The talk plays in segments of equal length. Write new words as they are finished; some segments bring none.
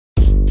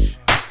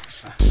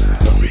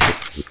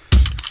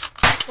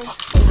I'm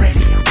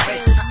ready, I'm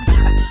ready.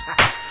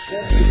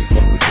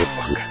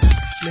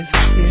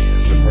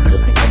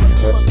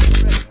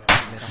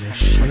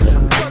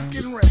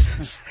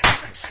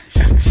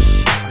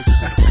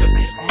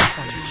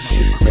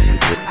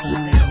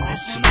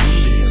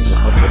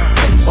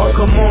 Oh,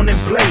 come on and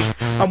play.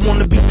 I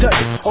wanna be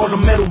touched. All the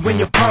metal in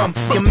your palm,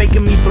 you're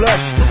making me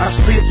blush. I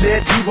spit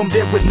that you, I'm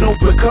there with no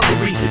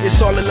recovery.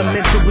 It's all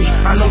elementary.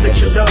 I know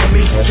that you love me.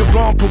 You're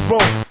on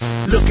parole.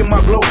 Look at my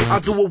glow. I'll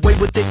do away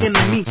with the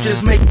enemy.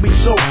 Just make me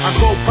so. I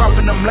go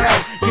popping them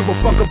loud. Give a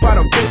fuck about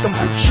a victim.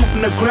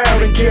 Shooting the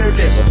crowd and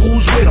careless.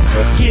 Who's with them?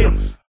 Get them.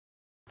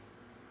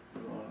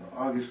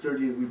 August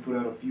 30th, we put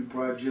out a few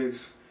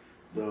projects.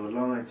 The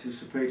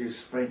long-anticipated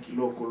Spanky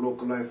Loco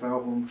Local Life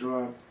album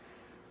dropped.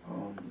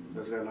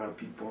 That's got a lot of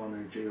people on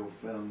there. J.O.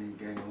 Family,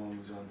 Gang of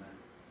Homies on there.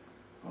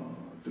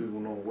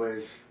 310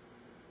 West.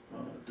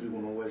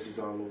 310 West is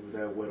all over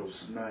that. Weddle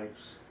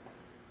Snipes.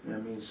 You know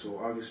what I mean? So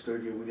August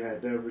 30th, we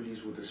had that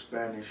release with the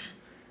Spanish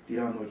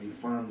Tirano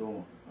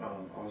Rifando,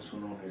 also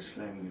known as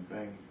Slanging and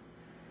Banging.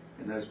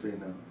 And that's been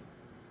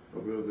a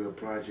real good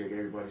project.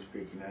 Everybody's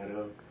picking that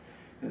up.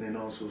 And then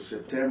also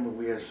September,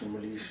 we had some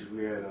releases.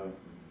 We had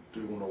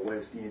 310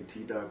 West,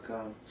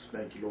 ENT.com,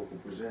 Spanky Loco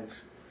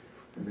Presents.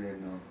 And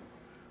then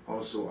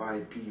also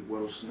IP,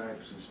 Weddle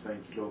Snipes and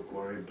Spanky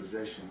Loco are in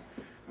possession.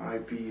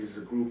 IP is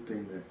a group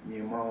thing that me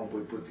and my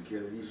homeboy put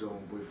together. He's a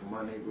homeboy from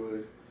my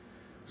neighborhood.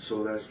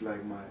 So that's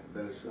like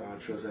I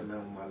trust that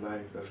man with my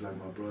life. That's like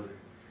my brother.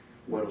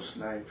 Weddle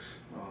Snipes.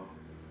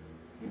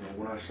 You know,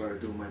 when I started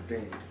doing my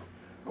thing,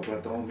 I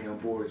brought the homie on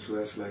board, so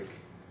that's my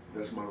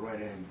right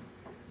hand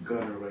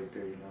gunner right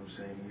there, you know what I'm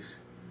saying?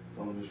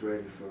 The homie's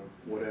ready for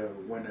whatever,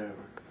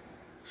 whenever.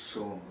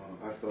 So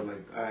I felt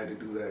like I had to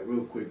do that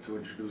real quick to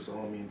introduce the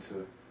homie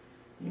into,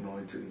 you know,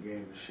 into the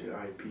game and shit.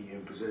 IP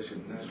in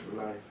possession, and that's for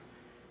life.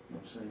 You know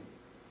what I'm saying?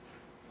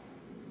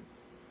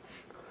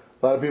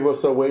 A lot of people are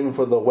still waiting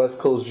for the West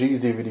Coast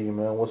G's DVD,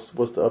 man. What's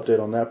the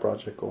update on that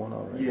project going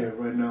on right now? Yeah,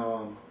 right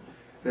now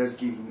that's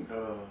getting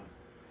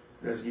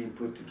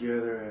put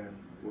together, and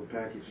we're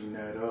packaging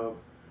that up.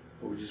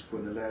 We're just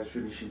putting the last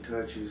finishing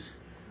touches.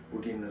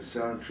 We're getting the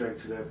soundtrack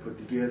to that put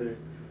together.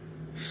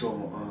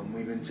 So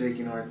we've been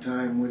taking our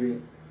time with it,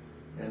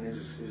 and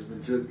it's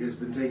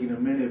been taking a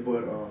minute,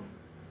 but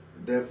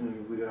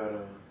definitely we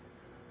got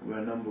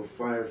a number of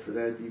fire for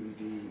that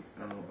DVD,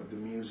 the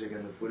music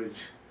and the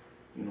footage.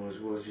 You know, as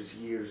well as just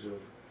years of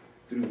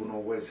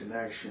 310 West in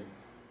action,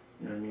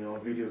 you know what I mean, on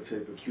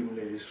videotape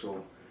accumulated.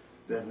 So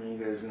definitely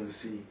you guys are going to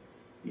see,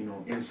 you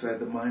know, inside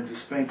the minds of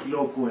Spanky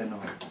Loco and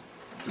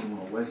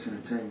 310 West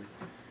Entertainment.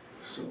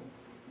 So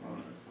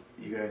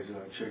you guys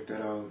check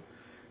that out,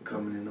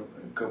 coming in a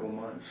couple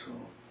months. So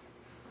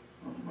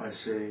I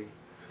say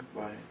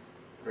by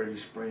early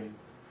spring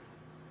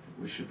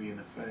we should be in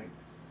effect.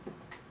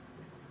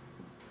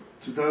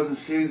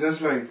 2006,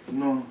 that's like, you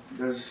know,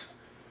 that's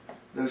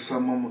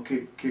something I'm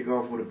gonna kick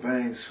off with a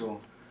bang.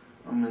 So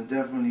I'm gonna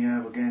definitely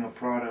have a gang of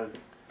product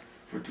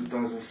for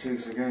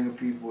 2006. A gang of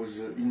people is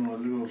you know, a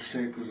little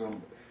upset because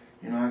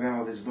you know, I got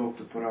all this dope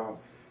to put out,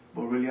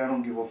 but really I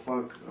don't give a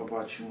fuck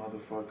about you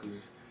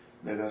motherfuckers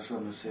that got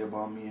something to say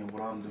about me and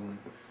what I'm doing.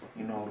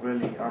 You know,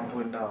 really I'm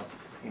putting out,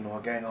 you know,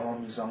 a gang of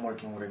homies. I'm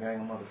working with a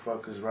gang of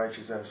motherfuckers,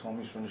 righteous ass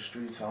homies from the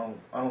streets. I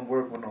don't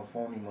work with no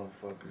phony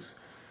motherfuckers.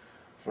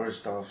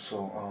 First off,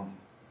 so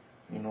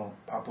you know,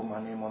 I put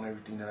my name on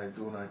everything that I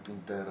do, and I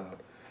think that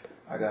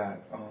I got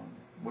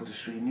what the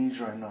street needs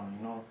right now,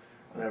 you know,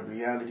 that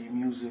reality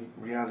music,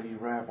 reality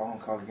rap. I don't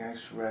call it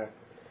gangster rap,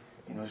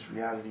 you know, it's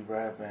reality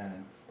rap,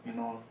 and, you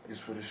know, it's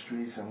for the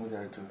streets, and we're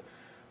there to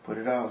put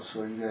it out.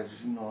 So you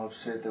guys, you know,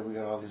 upset that we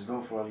got all this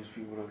dope for all these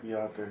people to be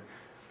out there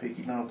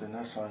picking up, then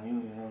that's on you,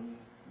 you know what I mean?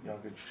 Y'all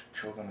get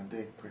choke on the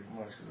dick pretty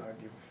much, because I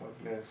give a fuck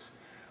less.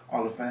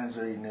 All the fans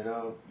are eating it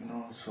up, you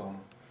know, so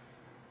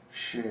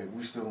shit,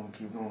 we still gonna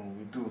keep doing what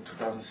we do.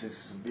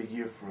 2006 is a big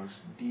year for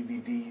us.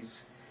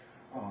 DVDs,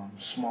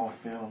 small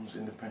films,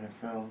 independent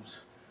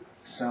films,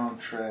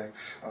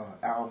 soundtracks,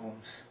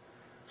 albums.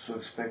 So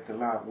expect a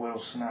lot. Weddle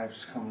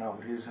Snipes coming out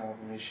with his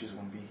album. This shit's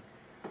gonna be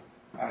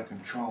out of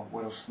control.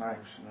 Weddle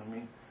Snipes, you know what I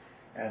mean?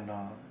 And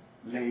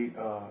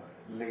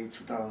late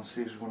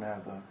 2006, we're gonna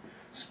have the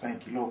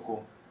Spanky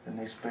Loco, the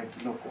next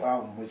Spanky Loco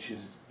album, which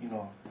is, you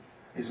know,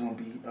 it's gonna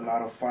be a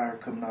lot of fire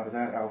coming out of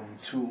that album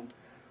too.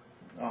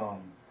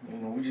 You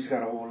know, we just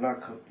got a whole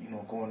lot, you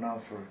know, going on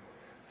for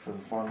the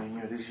following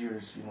year. This year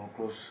is, you know,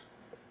 close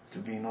to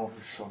being over,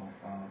 so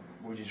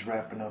we're just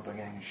wrapping up a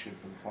gang of shit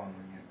for the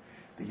following year.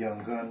 The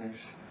Young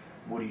Gunners,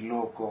 Woody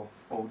Loco,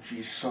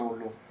 OG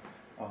Solo,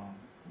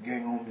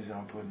 gang homies that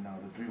I'm putting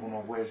out, the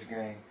 310 West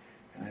gang,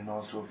 and then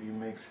also a few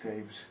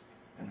mixtapes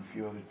and a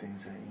few other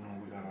things that, you know,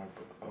 we got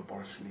up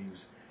our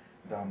sleeves,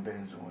 Don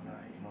Benz and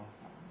whatnot, you know.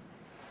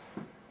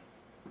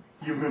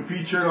 You've been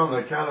featured on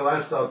the Cali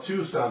Lifestyle 2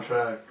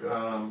 soundtrack.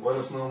 Let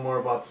us know more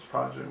about this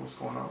project. What's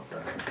going on with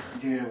that?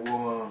 Yeah,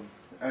 well,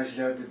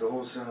 actually I did the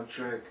whole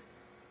soundtrack.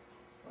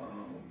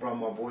 Brought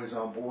my boys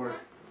on board.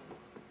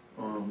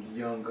 The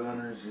Young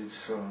Gunners,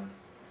 it's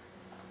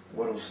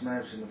Weddle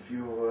Snipes and a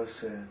few of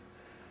us, and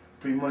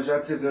pretty much I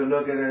took a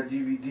look at that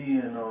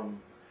DVD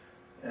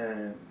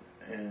and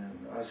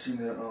I seen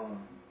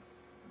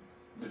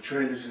the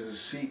trailers to the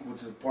sequel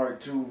to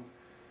part 2,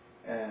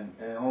 and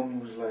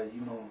homie was like,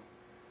 you know,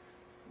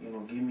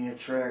 give me a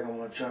track. I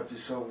want to chop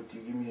this up with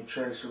you. Give me a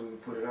track so we can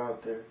put it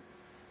out there.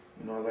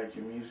 You know, I like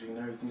your music and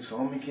everything. So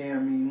homie came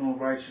at me, you know,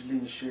 righteously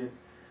and shit.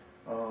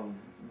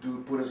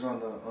 Dude put us on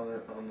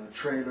the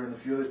trailer and a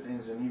few other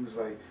things, and he was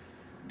like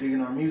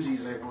digging our music.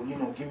 He's like, well, you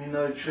know, give me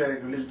another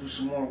track or let's do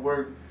some more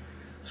work.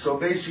 So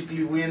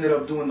basically, we ended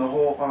up doing the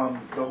whole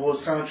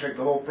soundtrack,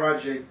 the whole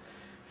project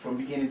from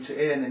beginning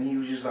to end. And he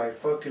was just like,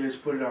 fuck it, let's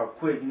put it out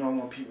quick. You know, I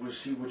want people to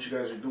see what you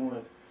guys are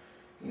doing,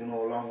 you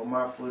know, along with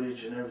my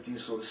footage and everything.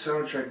 So the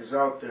soundtrack is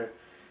out there,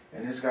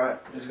 and it's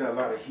got a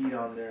lot of heat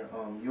on there.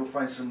 You'll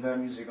find some of that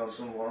music on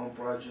some of our own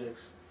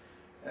projects,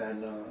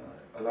 and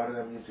a lot of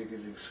that music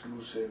is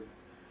exclusive.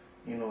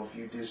 You know, a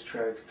few diss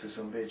tracks to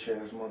some bitch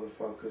ass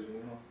motherfuckers.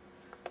 You know,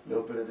 a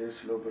little bit of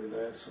this, a little bit of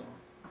that. So,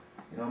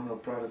 you know, I'm real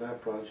proud of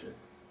that project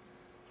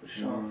for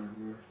sure.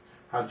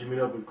 How'd you meet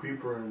up with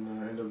Creeper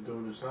and end up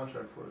doing the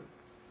soundtrack for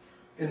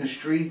it? In the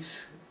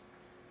streets,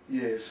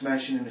 yeah,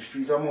 smashing in the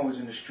streets. I'm always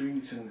in the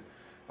streets, and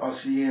I'll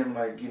see him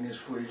like getting his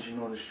footage, you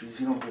know, in the streets.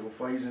 He don't give a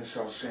fuck. He's in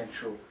South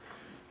Central,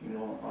 you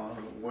know,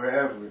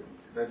 wherever.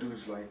 That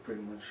dude's like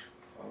pretty much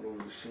all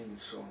over the scene.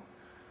 So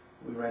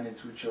we ran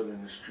into each other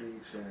in the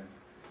streets, and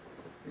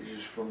it's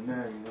just from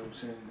there, you know what I'm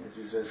saying? It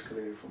just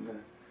escalated from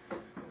there.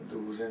 The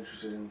dude was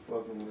interested in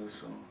fucking with us,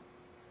 so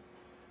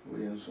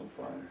we had some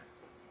fire.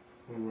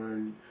 Where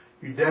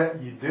you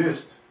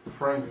dissed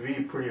Frank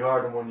V pretty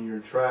hard on one of your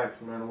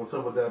tracks, man. What's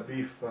up with that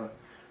beef?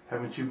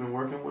 Haven't you been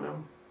working with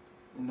him?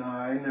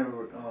 Nah, I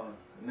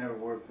never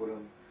worked with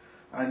him.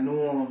 I knew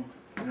him,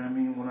 you know what I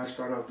mean? When I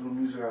started off doing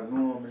music, I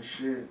knew him and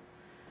shit.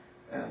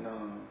 And,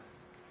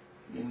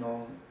 you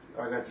know,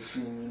 I got to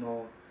see him, you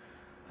know,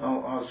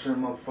 how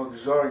certain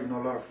motherfuckers are. You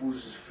know, a lot of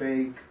fools is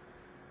fake.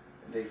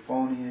 They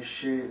phony and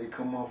shit. They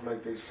come off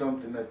like they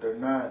something that they're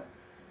not.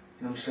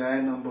 You know what I'm saying? I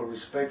had nothing but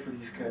respect for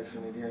these cats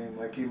in the game.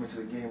 I came into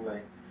the game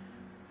like,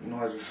 you know,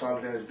 as a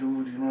solid ass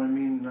dude, you know what I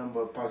mean? Nothing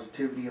but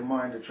positivity in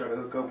mind to try to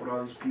hook up with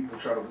all these people,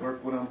 try to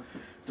work with them,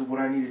 do what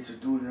I needed to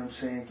do, you know what I'm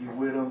saying? Get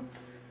with them,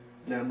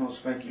 let them know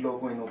Spanky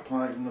Loco ain't no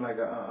punk, you know, like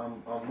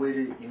I'm with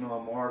it, you know,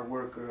 I'm a hard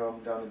worker, I'm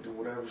down to do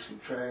whatever, some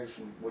tracks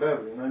and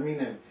whatever, you know what I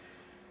mean?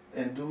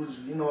 And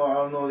dudes, you know, I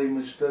don't know, they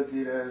mistook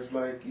it as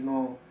like, you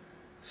know,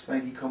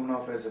 Spanky coming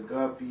off as a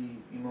guppy,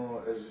 you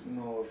know, as, you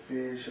know, a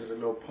fish, as a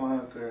little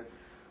punk or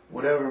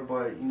whatever,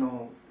 but, you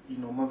know,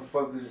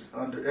 motherfuckers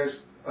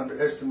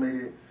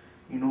underestimated,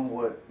 you know,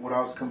 what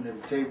I was coming to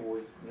the table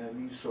with, you know what I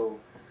mean? So,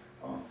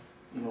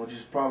 you know,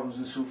 just problems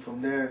ensued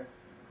from there.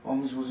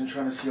 Homies wasn't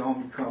trying to see a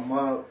homie come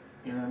up,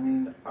 you know what I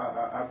mean?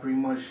 I pretty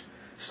much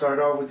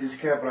started off with this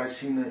cat, but I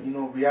seen the, you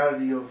know,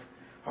 reality of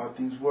how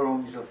things were.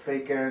 Homies a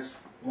fake ass,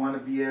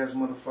 wannabe ass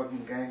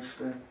motherfucking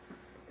gangster.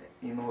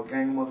 You know, a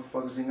gang of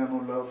motherfuckers ain't got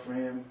no love for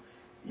him,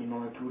 you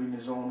know, including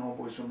his own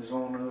homeboys from his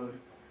own hood.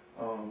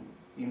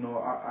 You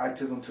know, I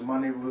took him to my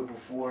neighborhood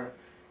before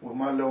with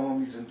my little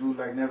homies, and dude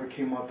like never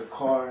came out the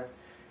car.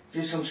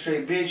 Just some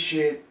straight bitch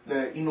shit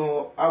that, you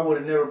know, I would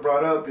have never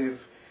brought up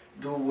if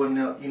dude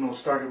wouldn't, you know,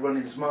 started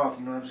running his mouth,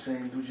 you know what I'm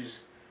saying? Dude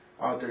just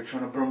out there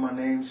trying to burn my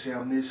name, say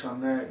I'm this, I'm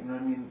that, you know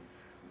what I mean?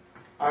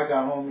 I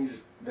got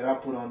homies that I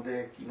put on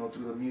deck, you know,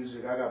 through the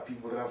music. I got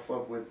people that I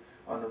fuck with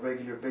on a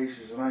regular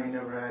basis, and I ain't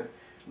never had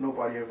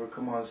nobody ever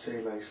come on and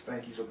say like,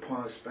 Spanky's a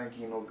punk,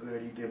 Spanky ain't no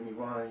good, he did me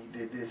wrong, he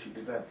did this, he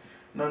did that.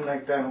 Nothing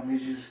like that, homie.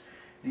 It's just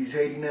these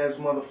hating ass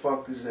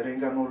motherfuckers that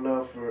ain't got no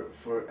love for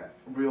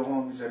real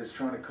homies that is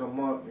trying to come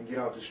up and get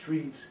out the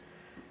streets,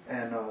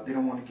 and they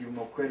don't want to give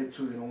no credit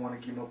to, they don't want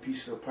to give no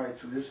piece of the pie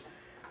to. There's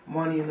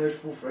money and there's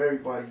food for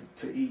everybody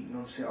to eat, you know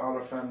what I'm saying? All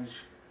our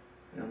families,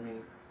 you know what I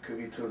mean, could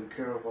get taken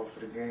care of off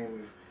of the game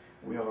if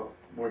we all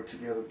work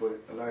together, but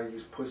a lot of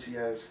these pussy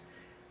ass,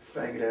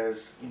 faggot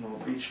ass, you know,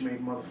 bitch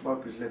made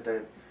motherfuckers let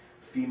that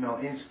female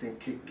instinct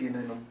kick in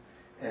them,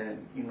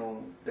 and, you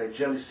know, that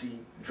jealousy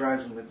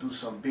drives them to do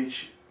some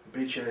bitch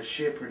ass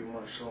shit pretty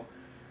much. So,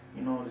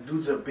 you know, the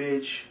dude's a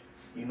bitch,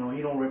 you know,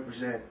 he don't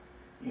represent,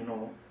 you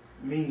know,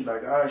 me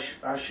like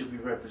I should be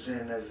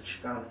represented as a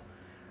Chicano.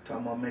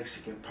 Talking about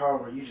Mexican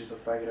power, you just a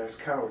faggot ass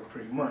coward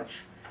pretty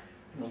much.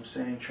 You know what I'm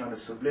saying? Trying to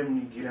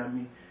subliminally get at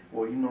me.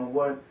 Well, you know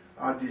what?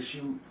 I'll diss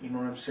you, you know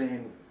what I'm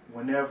saying?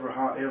 Whenever,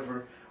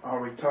 however, I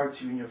already talked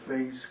to you in your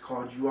face,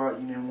 called you out,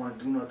 you didn't want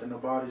to do nothing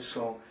about it,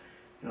 so,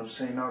 you know what I'm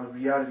saying? Now the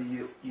reality,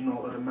 you know,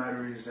 of the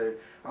matter is that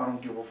I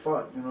don't give a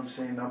fuck, you know what I'm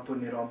saying? I'm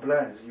putting it on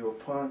blast. You're a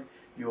punk,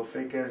 you're a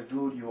fake ass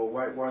dude, you're a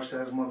whitewashed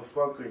ass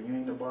motherfucker, and you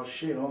ain't about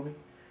shit, homie.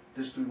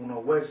 This dude went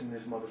on west in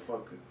this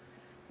motherfucker. You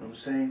know what I'm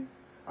saying?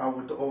 Out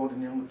with the old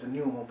and in with the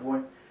new,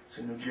 homeboy. It's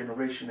a new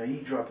generation that he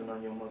dropping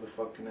on your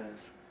motherfucking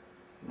ass.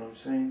 You know what I'm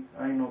saying?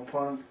 I ain't no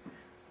punk.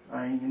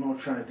 I ain't, you know,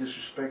 trying to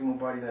disrespect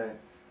nobody that,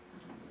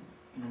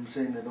 you know what I'm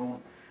saying, that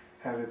don't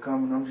have it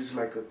coming. I'm just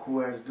like a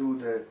cool ass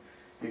dude that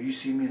if you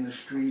see me in the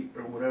street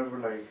or whatever,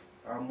 like,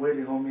 I'm with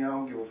it, homie, I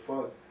don't give a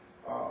fuck.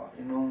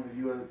 You know, if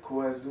you're a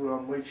cool ass dude,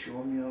 I'm with you,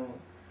 homie,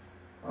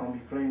 I don't be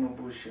playing no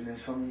bullshit. And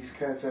some of these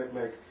cats act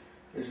like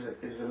it's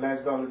the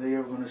last dollar they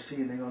ever gonna see,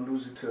 and they gonna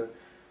lose it to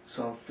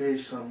some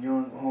fish, some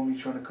young homie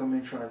trying to come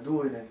in trying to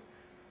do it, and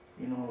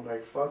you know,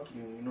 like fuck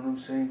you. You know what I'm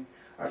saying?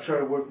 I try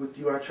to work with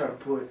you. I try to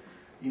put,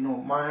 you know,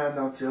 my hand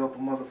out to help a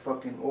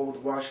motherfucking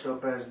old washed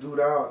up ass dude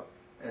out,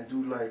 and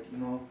dude like, you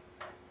know,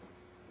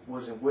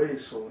 wasn't with it.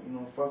 So you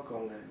know, fuck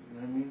all that. You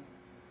know what I mean?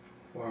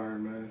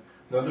 Word, man.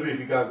 Another beef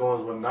you got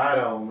going is with Night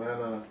Owl,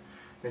 man.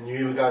 And you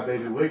even got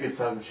Baby Wicked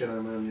talking shit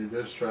on me on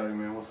your diss track,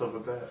 man. What's up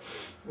with that?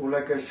 Well,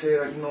 like I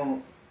said, you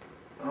know,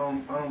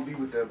 I don't be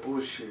with that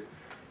bullshit.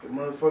 If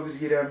motherfuckers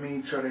get at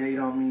me, try to hate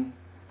on me,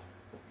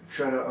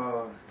 try to, you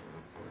know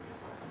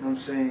what I'm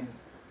saying,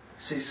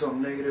 say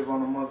something negative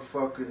on a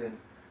motherfucker, then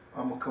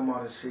I'm gonna come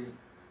out and say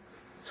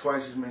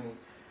twice as many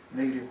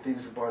negative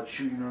things about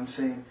you. You know what I'm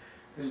saying?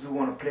 This dude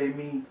wanna play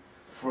me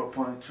for a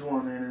point two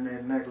on the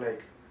internet and act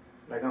like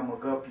I'm a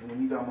guppy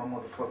when you got my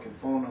motherfucking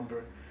phone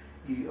number.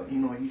 You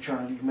know, you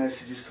trying to leave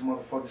messages to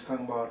motherfuckers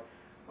talking about,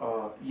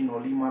 you know,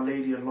 leave my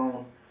lady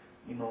alone.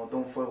 You know,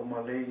 don't fuck with my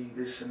lady,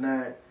 this and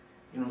that.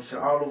 You know what I'm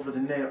saying? All over the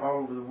net, all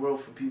over the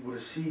world for people to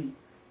see. You know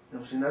what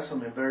I'm saying? That's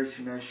some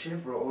embarrassing ass shit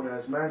for an old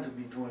ass man to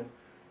be doing,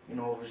 you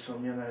know, over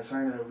some young ass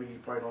hyena that really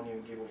probably don't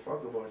even give a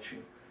fuck about you.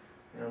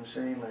 You know what I'm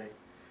saying? Like,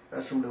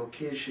 that's some little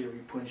kid shit, be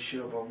putting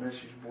shit up on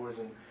message boards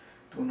and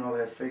doing all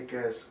that fake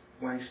ass,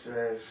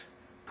 wankster ass,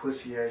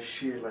 pussy ass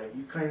shit. Like,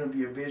 you claim to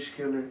be a bitch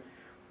killer,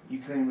 you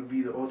claim to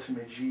be the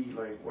ultimate G.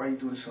 Like, why you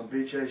doing some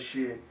bitch ass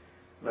shit?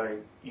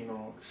 Like, you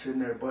know,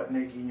 sitting there butt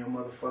naked in your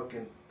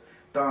motherfucking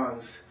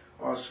thongs,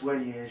 all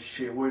sweaty and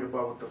shit, worried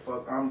about what the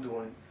fuck I'm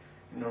doing.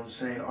 You know what I'm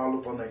saying? All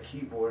up on that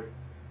keyboard.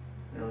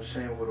 You know what I'm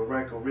saying? With a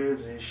rack of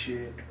ribs and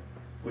shit,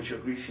 with your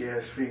greasy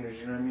ass fingers.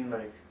 You know what I mean?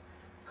 Like,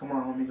 come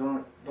on,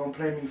 homie, don't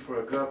play me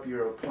for a guppy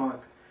or a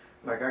punk.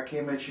 Like, I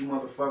came at you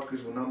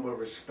motherfuckers with number of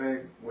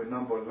respect, with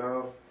number of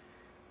love.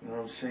 You know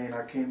what I'm saying?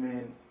 I came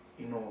in,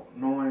 you know,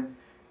 knowing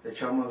that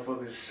y'all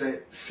motherfuckers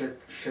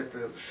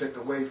set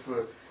the way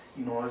for,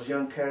 you know, us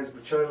young cats.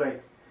 But y'all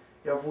like,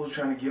 y'all fools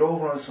trying to get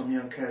over on some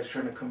young cats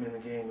trying to come in the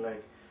game,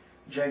 like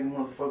jacking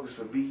motherfuckers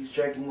for beats,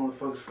 jacking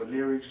motherfuckers for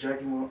lyrics,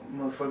 jacking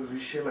motherfuckers for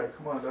shit. Like,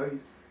 come on,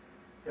 doggies,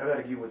 y'all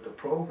gotta get with the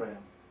program.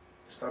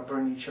 Stop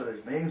burning each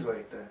other's names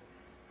like that. You know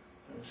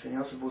what I'm saying?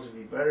 Y'all supposed to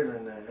be better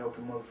than that,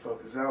 helping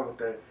motherfuckers out with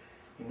that,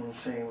 you know what I'm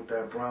saying, with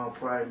that brown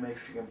pride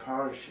Mexican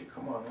power shit.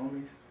 Come on,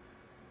 homies.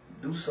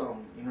 Do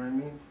something, you know what I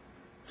mean?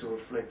 To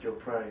reflect your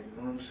pride.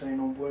 You know what I'm saying?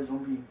 No boys,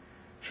 don't be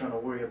trying to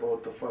worry about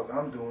what the fuck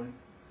I'm doing.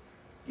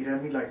 Get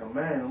at me like a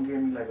man, don't get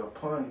at me like a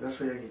punk. That's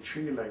why I get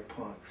treated like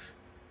punks.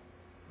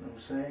 You know what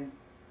I'm saying?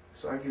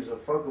 So I gives a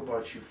fuck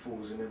about you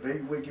fools. And if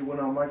Baby Wicked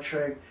went on my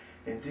track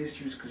and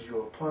dissed you because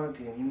you're a punk,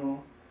 and you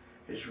know,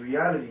 it's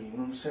reality. You know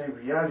what I'm saying?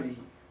 Reality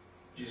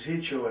just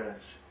hit your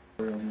ass.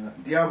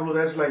 Diablo,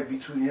 that's like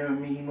between him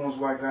and me. He knows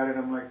why I got at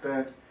him like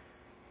that.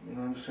 You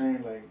know what I'm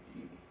saying? Like,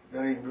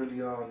 that ain't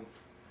really on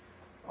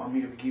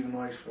me to be giving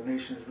no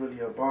explanations really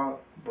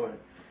about. But,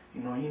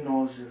 you know, he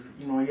knows if,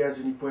 you know, he has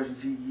any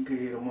questions, he could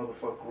hit a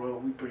motherfucker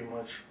up. We pretty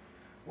much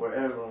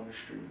wherever on the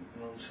street.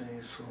 You know what I'm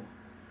saying? So,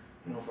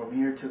 you know, from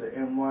here to the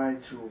NY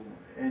to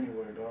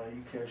anywhere, dog.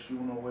 You catch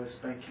Uno,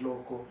 West, Spanky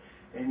Loco,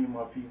 any of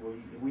my people,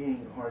 we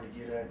ain't hard to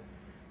get at.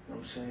 You know what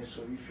I'm saying?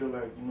 So if you feel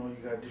like, you know, you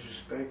got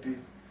disrespected,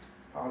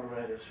 holler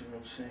at us, you know what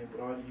I'm saying?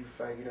 But all of you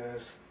faggot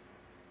ass,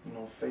 you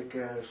know, fake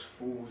ass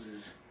fools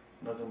is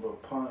nothing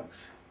but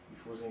punks. You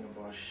fools ain't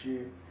about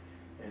shit.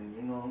 And,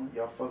 you know,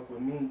 y'all fuck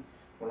with me,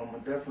 well, I'm gonna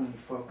definitely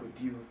fuck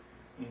with you,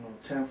 you know,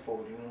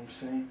 tenfold, you know what I'm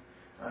saying?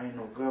 I ain't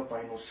no gup,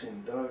 I ain't no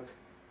sin duck.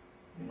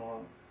 You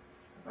know,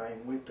 I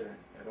ain't with that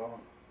at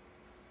all.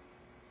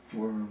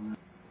 Word, man.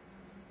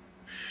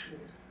 Shit.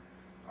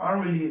 I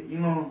don't really, you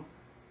know,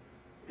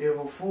 if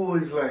a fool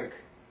is like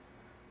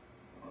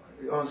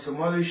on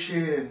some other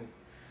shit and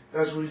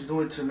that's what he's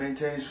doing to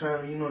maintain his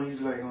family, you know,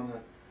 he's like on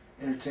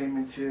the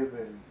entertainment tip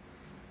and,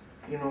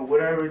 you know,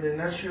 whatever, then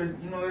that's your,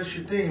 you know, that's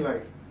your thing.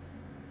 Like,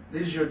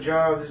 this is your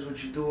job, this is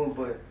what you're doing,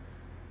 but,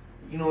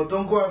 you know,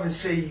 don't go out and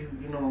say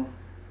you know,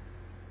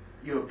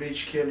 you're a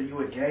bitch killer, you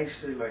a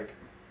gangster. Like,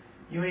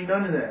 you ain't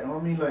none of that. You know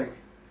what I mean? Like,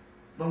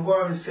 don't go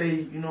out and say,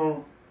 you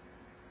know,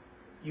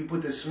 you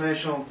put the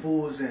smash on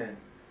fools and,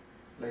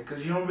 like,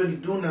 cause you don't really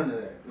do none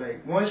of that.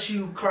 Like, once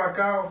you clock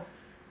out,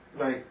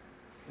 like,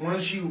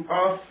 once you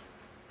off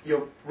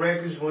your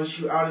records, once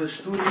you out of the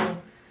studio,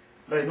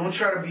 like, don't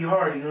try to be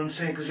hard, you know what I'm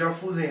saying? Cause y'all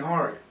fools ain't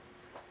hard.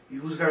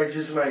 You fools gotta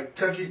just, like,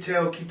 tuck your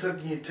tail, keep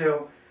tucking your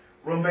tail,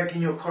 run back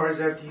in your cars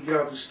after you get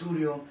out the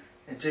studio,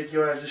 and take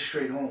your asses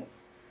straight home. You know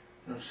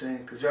what I'm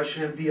saying? Cause y'all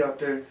shouldn't be out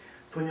there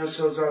putting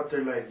yourselves out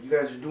there like you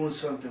guys are doing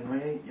something,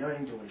 man. Y'all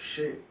ain't doing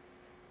shit. You know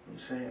what I'm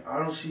saying? I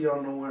don't see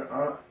y'all nowhere. You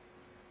know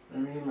what I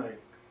mean?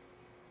 Like,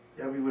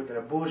 y'all be with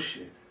that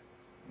bullshit.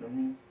 You know what I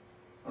mean?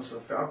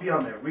 I'll be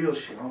on that real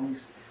shit,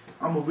 homies.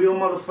 I'm a real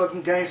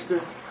motherfucking gangster.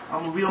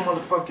 I'm a real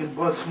motherfucking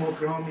butt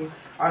smoker, homie.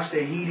 I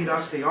stay heated. I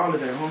stay all of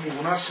that, homie.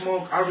 When I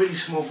smoke, I really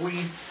smoke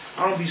weed.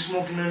 I don't be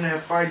smoking none of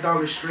that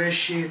 $5 stress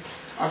shit.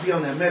 I be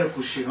on that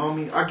medical shit,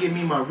 homie. I get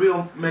me my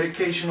real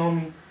medication, homie.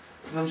 You know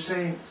what I'm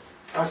saying?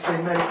 I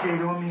stay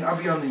medicated on me. I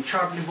be on the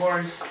chocolate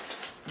bars. You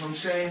know what I'm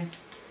saying?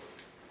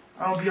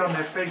 I don't be on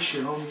that fake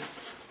shit, homie.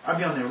 I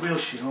be on that real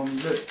shit,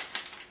 homie. Look. You know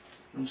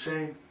what I'm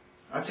saying?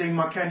 I take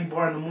my candy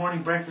bar in the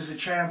morning, breakfast of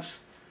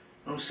champs.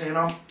 You know what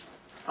I'm saying?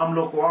 I'm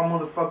local all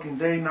motherfucking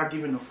day, not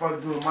giving a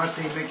fuck, doing my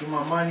thing, making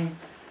my money. You know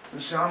what I'm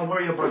saying? I don't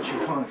worry about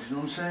your punks, you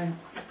know what I'm saying?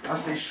 I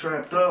stay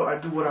strapped up, I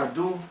do what I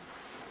do,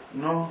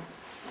 you know?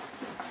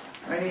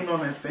 I ain't on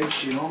that fake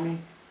shit, homie.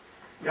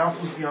 Y'all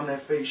fools be on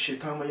that fake shit,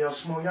 talking about y'all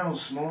smoke. Y'all don't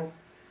smoke.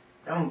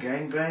 Y'all don't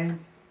gang bang.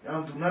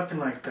 Y'all don't do nothing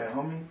like that,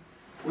 homie.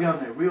 We on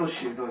that real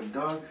shit, though,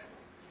 dogs.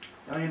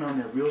 Y'all ain't on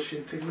that real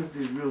shit. Take a look at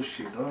this real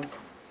shit, dog.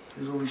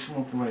 This is what we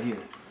smoking right here.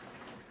 You know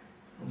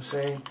what I'm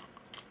saying?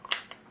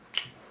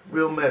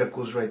 Real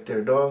medicals right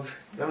there, dogs.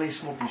 Y'all ain't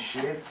smoking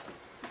shit.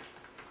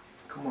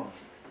 Come on.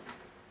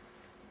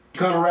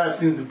 Chicano rap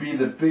seems to be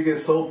the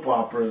biggest soap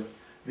opera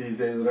these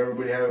days, with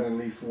everybody having at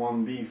least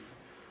one beef.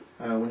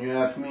 When you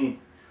ask me,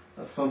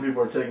 some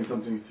people are taking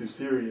something too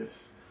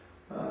serious.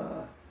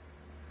 I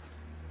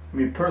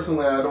mean,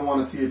 personally, I don't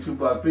want to see a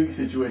Tupac Biggie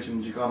situation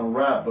in Chicano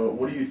rap, but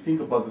what do you think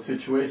about the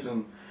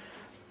situation?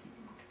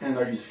 And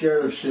are you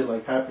scared of shit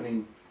like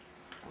happening?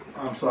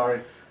 I'm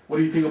sorry. What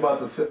do you think about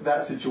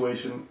that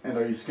situation? And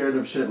are you scared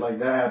of shit like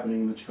that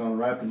happening in the Chicano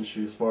rap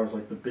industry, as far as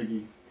like the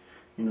Biggie,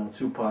 you know,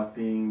 Tupac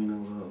thing, you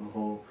know, the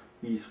whole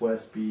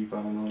East-West beef? I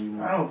don't know. You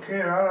know. I don't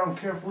care. I don't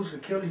care. Fools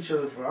could kill each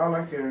other for all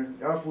I care.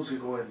 Y'all fools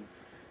could go ahead and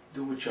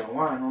do what y'all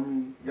want. I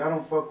mean, y'all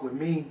don't fuck with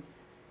me.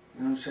 You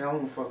know what I'm saying? I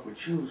don't fuck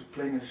with you. It's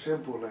plain and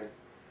simple. Like,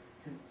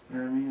 you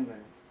know what I mean?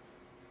 Like,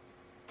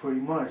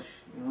 pretty much,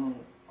 you know,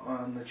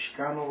 on the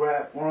Chicano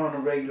rap or on the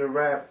regular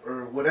rap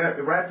or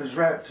whatever. Rap is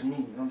rap to me.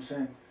 You know what I'm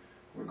saying?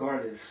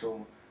 Regardless.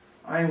 So,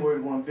 I ain't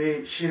worried one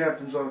bit. Shit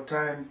happens all the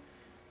time. You know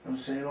what I'm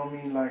saying? You know what I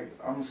mean? Like,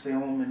 I'm gonna stay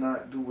home and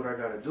not do what I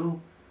gotta do. You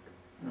know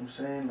what I'm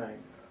saying? Like,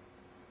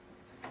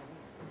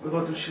 we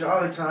go through shit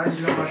all the time. I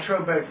just got my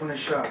truck back from the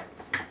shop. You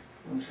know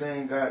what I'm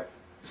saying? Got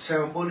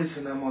 7 bullets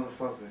in that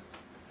motherfucker.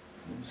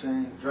 You know what I'm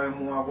saying?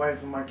 Driving with my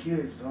wife and my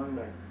kids, dog.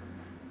 Like,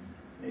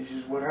 it's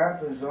just what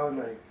happens, dog.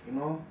 Like, you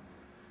know?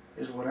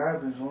 It's what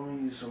happens,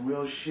 homie. It's some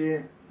real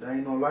shit. There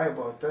ain't no lie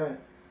about that. You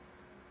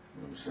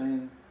know what I'm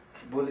saying?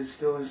 Bullets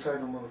still inside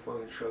the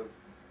motherfucking truck.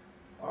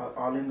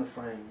 All in the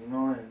frame, you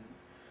know? And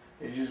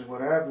it's just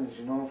what happens,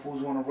 you know?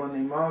 Fools want to run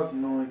their mouth, you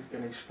know,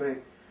 and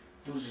expect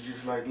dudes to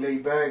just, like, lay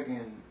back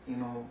and, you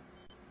know,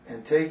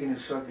 and take it and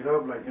suck it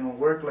up. Like, it don't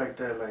work like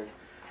that. Like,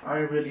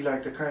 I ain't really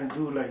like the kind of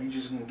dude like you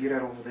just gonna get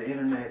out over the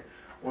internet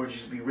or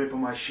just be ripping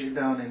my shit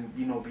down and,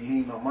 you know, be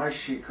hating on my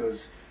shit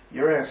because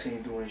your ass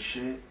ain't doing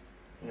shit.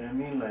 You know what I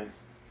mean? Like,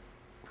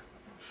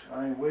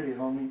 I ain't with it,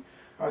 homie.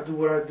 I do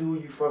what I do,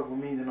 you fuck with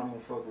me, then I'm gonna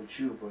fuck with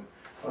you.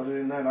 But other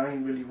than that, I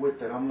ain't really with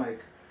that. I'm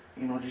like,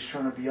 you know, just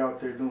trying to be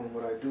out there doing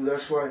what I do.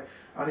 That's why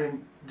I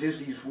didn't diss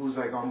these fools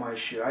like on my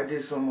shit. I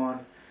did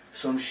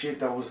some shit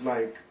that was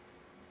like,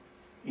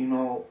 you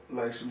know,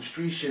 like some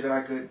street shit that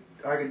I could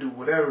do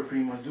whatever,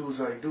 pretty much. Dude was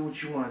like, do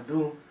what you want to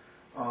do.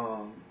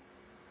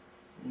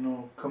 You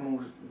know, come on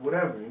with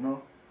whatever, you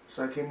know.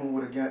 So I came in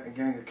with a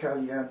gang of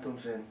Cali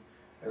anthems, and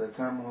at the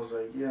time I was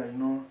like, yeah, you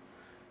know,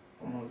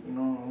 I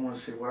want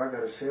to say what I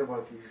got to say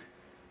about these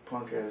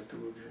punk ass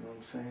dudes, you know what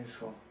I'm saying?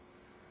 So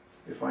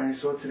if I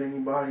insulted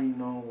anybody, you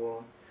know,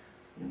 well,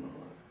 you know,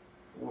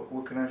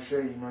 what can I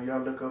say? You know,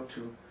 y'all look up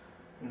to,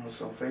 you know,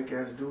 some fake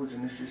ass dudes,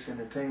 and it's just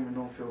entertainment.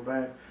 Don't feel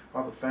bad.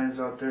 All the fans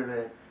out there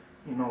that,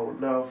 you know,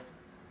 love,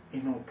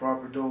 you know,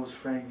 Proper Dose,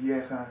 Frank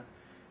Vieja,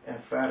 and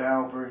Fat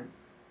Albert.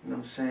 You know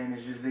what I'm saying?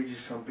 It's just, they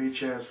just some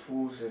bitch ass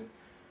fools, and,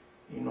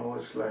 you know,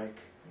 it's like,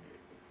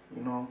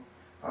 you know,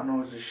 I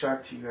know it's a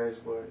shock to you guys,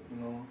 but, you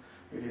know,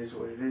 it is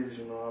what it is.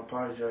 You know, I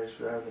apologize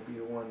for having to be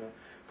the one to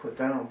put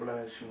that on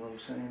blast, you know what I'm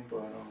saying?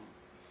 But,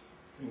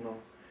 you know,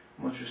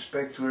 much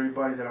respect to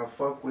everybody that I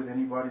fuck with,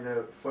 anybody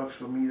that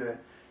fucks with me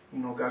that, you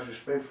know, got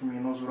respect for me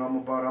and knows what I'm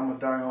about. I'm a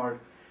diehard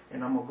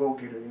and I'm a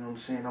go-getter, you know what I'm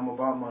saying? I'm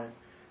about mine.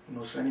 You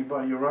know, so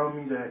anybody around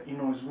me that, you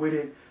know, is with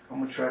it, I'm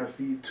going to try to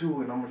feed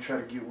too, and I'm going to try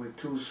to get with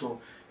too. So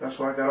that's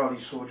why I got all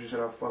these soldiers that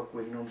I fuck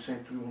with, you know what I'm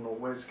saying? Through, you know,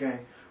 West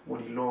Gang,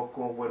 Woody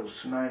Loco, Weddle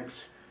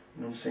Snipes,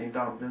 you know what I'm saying?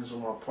 Don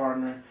Benzo, my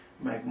partner,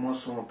 Mac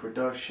Muscle on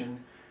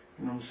production,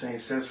 you know what I'm saying?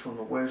 Sets from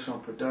the West on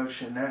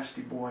production,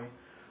 Nasty Boy,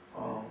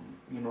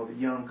 you know, the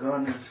Young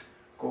Gunners,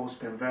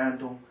 Ghost and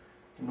Vandal,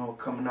 you know,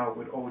 coming out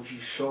with OG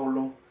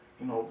Solo,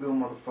 you know, real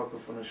motherfucker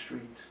from the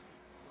streets.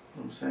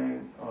 You know what I'm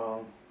saying?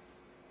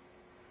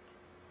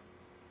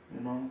 You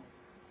know,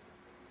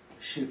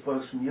 shit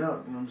fucks me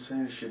up, you know what I'm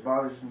saying? Shit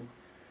bothers me.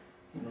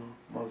 You know,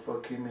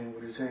 motherfucker came in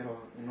with his head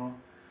all, you know,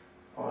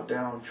 all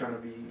down, trying to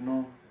be, you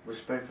know,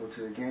 respectful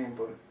to the game,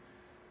 but,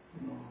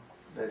 you know,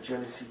 that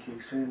jealousy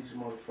kicks in. These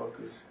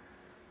motherfuckers,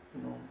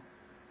 you know,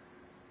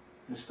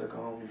 been stuck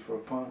on me for a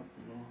punk,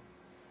 you know.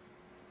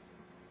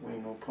 We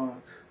ain't no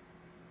punks.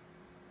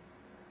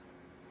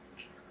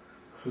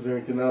 Is there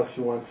anything else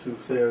you want to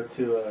say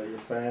to your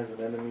fans and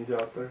enemies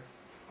out there?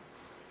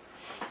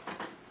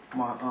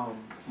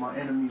 My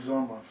enemies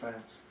are my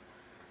fans.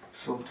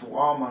 So to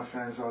all my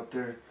fans out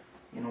there,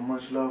 you know,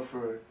 much love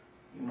for,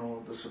 you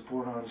know, the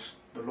support on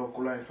the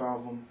Local Life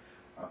album.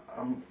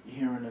 I'm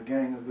hearing a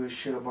gang of good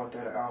shit about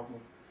that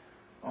album.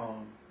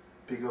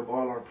 Pick up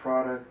all our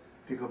product,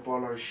 pick up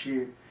all our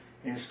shit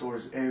in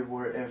stores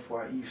everywhere,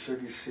 FYE,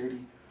 Circuit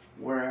City,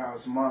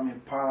 Warehouse, Mom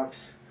and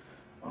Pops,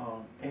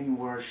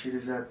 anywhere our shit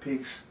is at,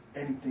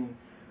 anything.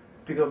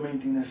 Pick up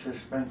anything that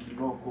says Spanky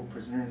Loco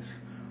Presents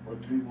or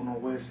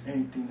 310 West,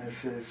 anything that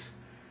says,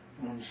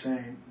 you know what I'm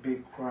saying,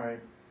 Big Cry,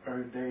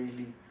 Earth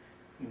Daily,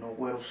 you know,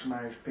 Weddle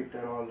Snipes, pick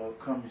that all up,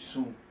 coming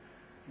soon.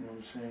 You know what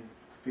I'm saying?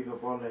 Pick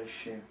up all that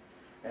shit.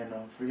 And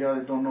for y'all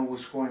that don't know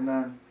what's going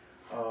on,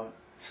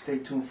 stay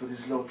tuned for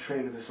this little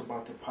trailer that's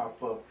about to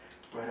pop up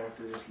right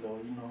after this little,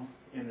 you know,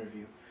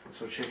 interview.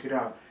 So check it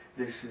out.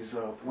 This is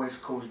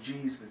West Coast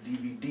G's, the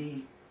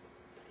DVD.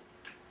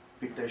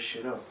 Pick that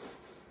shit up.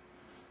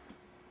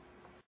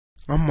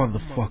 I'm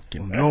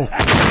motherfucking loco.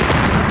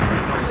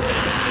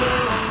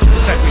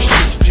 Type of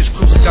shit, you just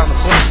cruising down the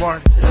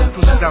boulevard,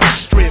 cruising down the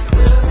strip.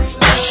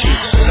 Shit,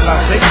 in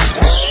Las Vegas.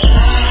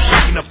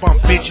 Picking up on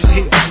bitches,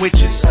 hitting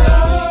switches.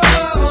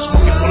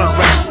 Smoking blunt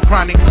racks,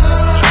 chronic.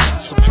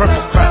 Some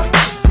purple chronic.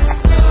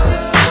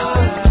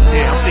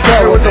 Yeah, I'm thinking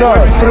what's up?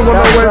 310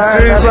 West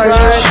G's right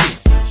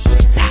here.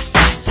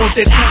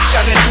 Ponte tú,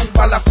 sale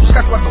tú a la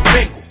fusca cuando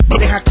vengo.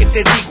 Deja que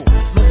te digo,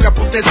 nunca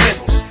pontes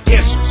dedos.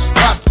 Esos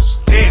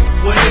vatos, damn,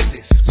 what is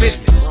this?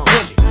 Business,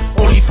 money,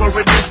 only for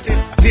an instant.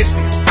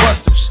 Distant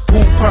busters, who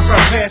cross our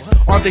path?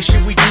 All the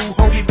shit we do,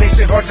 homie, makes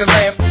it hard to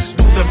laugh.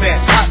 Do the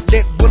math, hot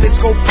let bullets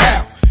go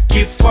pow.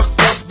 Get fucked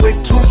up with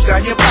tubes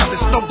down your mouth,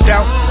 there's no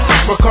doubt.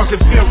 For causing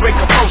fear, break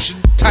emotion.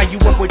 Tie you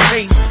up with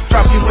chains,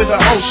 drop you in the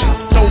ocean.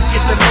 Don't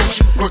get the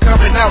notion, we're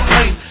coming out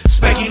lame.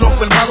 Spanky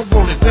Loco and model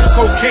rolling with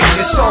cocaine,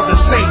 it's all the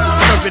same.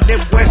 Serving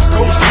them West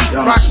Coast heat,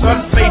 rocks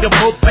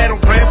unfadable,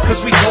 battleground,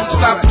 cause we don't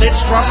stop.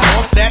 Let's drop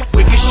off that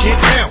wicked shit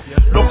now.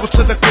 Loco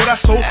to the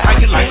corazón, how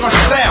you like our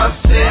style?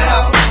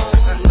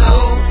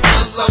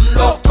 Cause I'm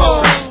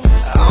loco.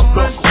 I'm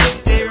loco.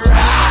 They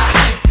ride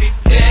every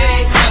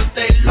day cause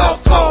they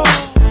loco.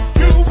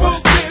 You will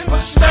get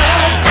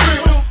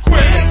smashed real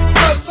quick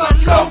cause I'm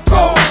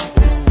loco.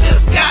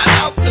 Just got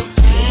out the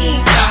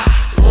pizza.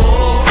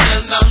 Oh,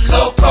 and I'm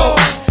loco.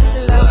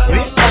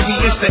 This homie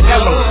is the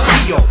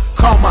LOCO,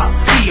 call my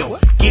Pio.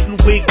 Getting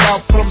wigged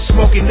out from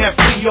smoking that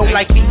Frio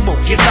like Nemo.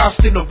 Get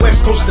lost in the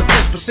West Coast of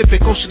this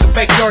Pacific Ocean, the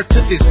backyard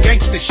to this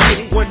gangster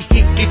shit. One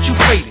hit get you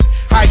faded,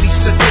 highly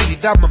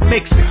sedated. I'm a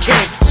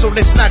Mexican, so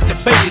let's not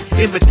debate it.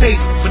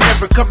 Imitate it, but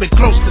never coming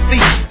close to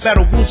thee.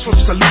 Battle wounds from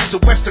salutes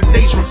and Western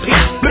days repeat.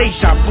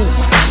 Deja vu,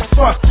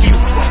 fuck you.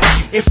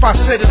 If I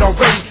said it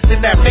already,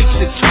 then that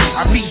makes it two.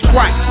 I mean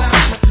twice,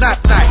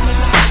 not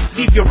nice.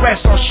 Leave your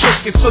ass all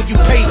shaking so you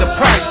pay the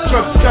price.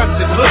 Drugs, guns,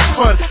 and hood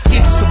fun.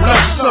 Get some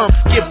lump sum.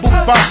 Get boot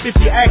off if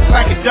you act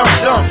like a dumb.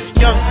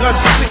 Young guns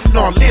spitting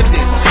all in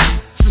this.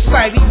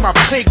 Society my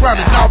playground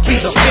and I'll be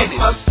the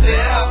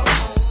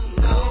menace.